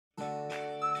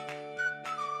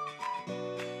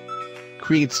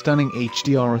Create stunning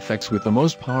HDR effects with the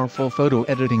most powerful photo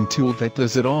editing tool that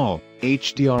does it all,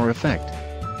 HDR Effect.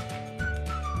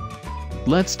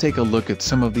 Let's take a look at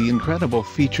some of the incredible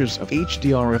features of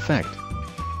HDR Effect,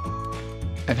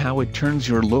 and how it turns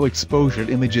your low-exposure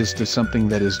images to something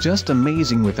that is just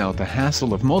amazing without the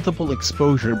hassle of multiple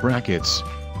exposure brackets.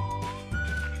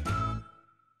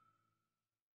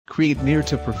 Create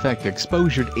near-to-perfect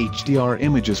exposured HDR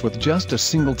images with just a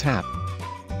single tap.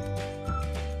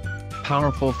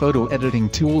 Powerful photo editing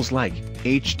tools like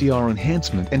HDR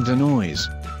enhancement and denoise,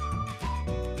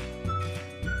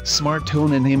 smart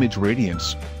tone and image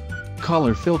radiance,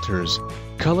 color filters,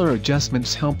 color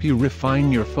adjustments help you refine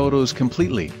your photos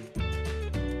completely.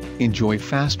 Enjoy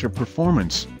faster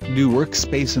performance, new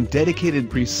workspace and dedicated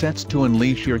presets to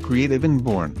unleash your creative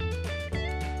inborn.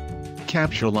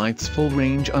 Capture light's full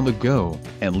range on the go,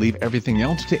 and leave everything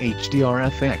else to HDR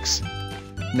FX.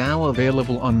 Now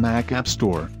available on Mac App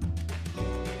Store.